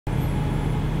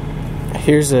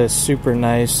Here's a super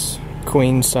nice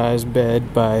queen size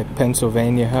bed by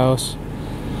Pennsylvania House.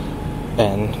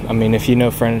 And I mean, if you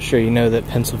know furniture, you know that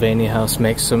Pennsylvania House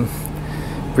makes some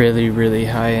really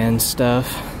high-end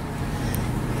stuff.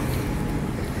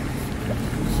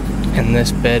 And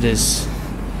this bed is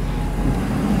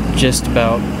just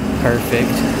about perfect.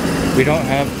 We don't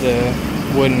have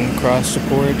the wooden cross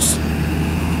supports,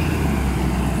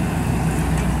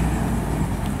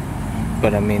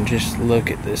 but I mean, just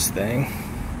look at this thing.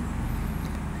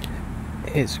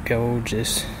 It's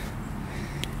gorgeous.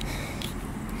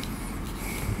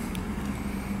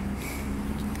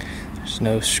 There's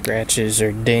no scratches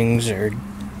or dings or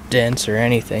dents or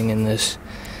anything in this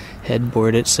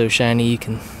headboard. It's so shiny you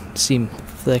can see the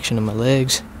reflection of my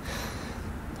legs.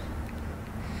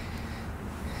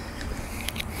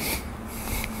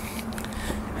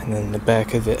 And then the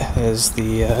back of it has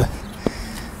the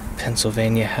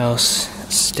Pennsylvania House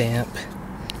stamp.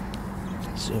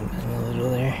 Zoom in a little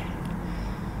there.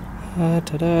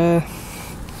 Ta-da!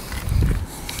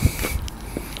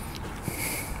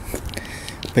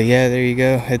 But yeah, there you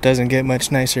go. It doesn't get much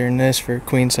nicer than this for a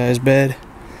queen size bed.